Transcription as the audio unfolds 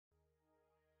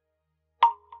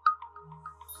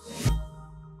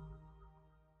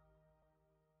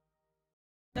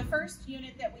first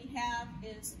unit that we have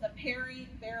is the Perry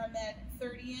Baromedical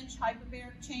 30-inch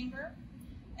hyperbaric chamber.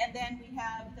 And then we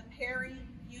have the Perry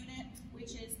unit,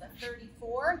 which is the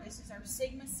 34. This is our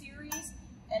Sigma series.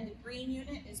 And the green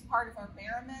unit is part of our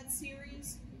Baromed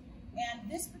series.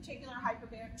 And this particular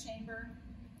hyperbaric chamber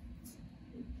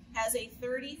has a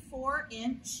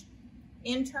 34-inch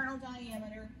internal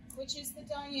diameter, which is the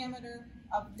diameter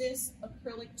of this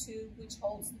acrylic tube which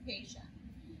holds the patient.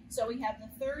 So we have the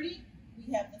 30,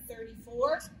 we have the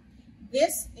 34.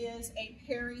 This is a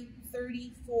Perry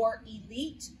 34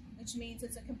 Elite, which means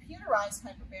it's a computerized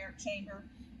hyperbaric chamber,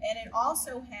 and it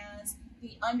also has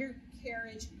the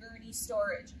undercarriage gurney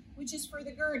storage, which is for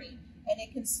the gurney, and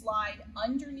it can slide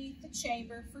underneath the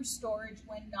chamber for storage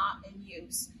when not in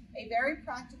use. A very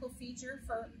practical feature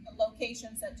for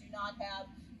locations that do not have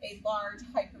a large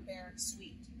hyperbaric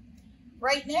suite.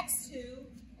 Right next to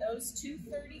those two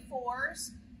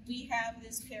 34s, we have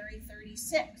this Perry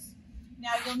 36.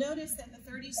 Now you'll notice that the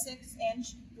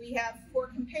 36-inch we have, for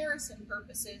comparison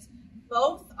purposes,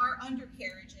 both are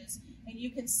undercarriages, and you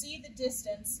can see the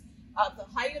distance of the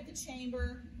height of the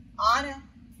chamber on an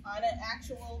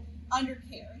actual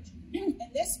undercarriage. And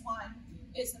this one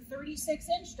is the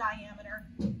 36-inch diameter,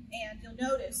 and you'll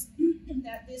notice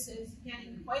that this is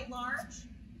getting quite large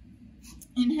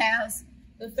and has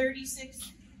the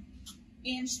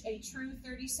 36-inch, a true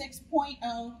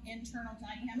 36.0 internal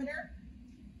diameter.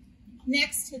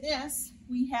 Next to this,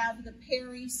 we have the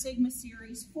Perry Sigma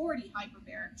Series 40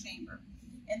 hyperbaric chamber.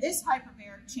 And this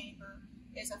hyperbaric chamber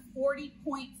is a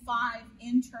 40.5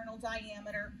 internal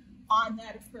diameter on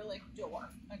that acrylic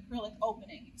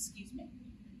opening, excuse me.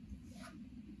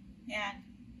 And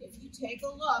if you take a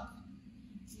look,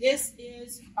 this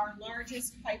is our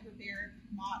largest hyperbaric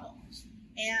model.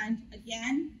 And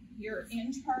again, your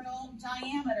internal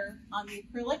diameter on the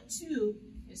acrylic tube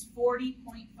is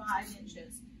 40.5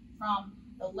 inches from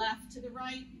the left to the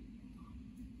right.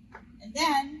 And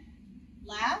then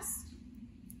last,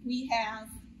 we have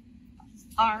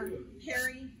our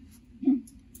Perry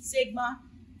Sigma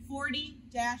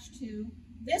 40-2.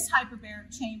 This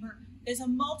hyperbaric chamber is a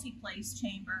multi-place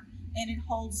chamber, and it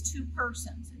holds 2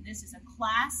 persons. And this is a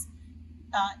Class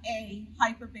A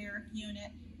hyperbaric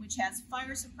unit, which has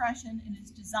fire suppression and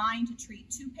is designed to treat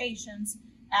 2 patients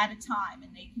at a time.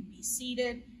 And they can be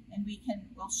seated, and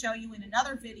we'll show you in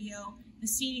another video the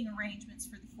seating arrangements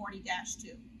for the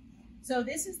 40-2. So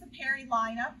this is the Perry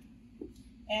lineup,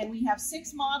 and we have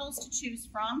 6 models to choose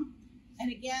from.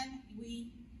 And again,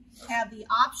 we have the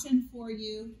option for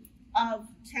you of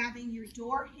having your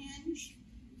door hinge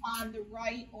on the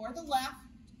right or the left,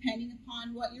 depending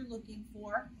upon what you're looking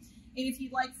for. And if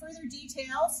you'd like further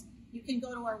details, you can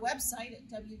go to our website at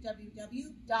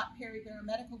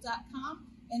www.perrybaromedical.com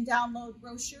and download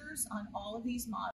brochures on all of these models.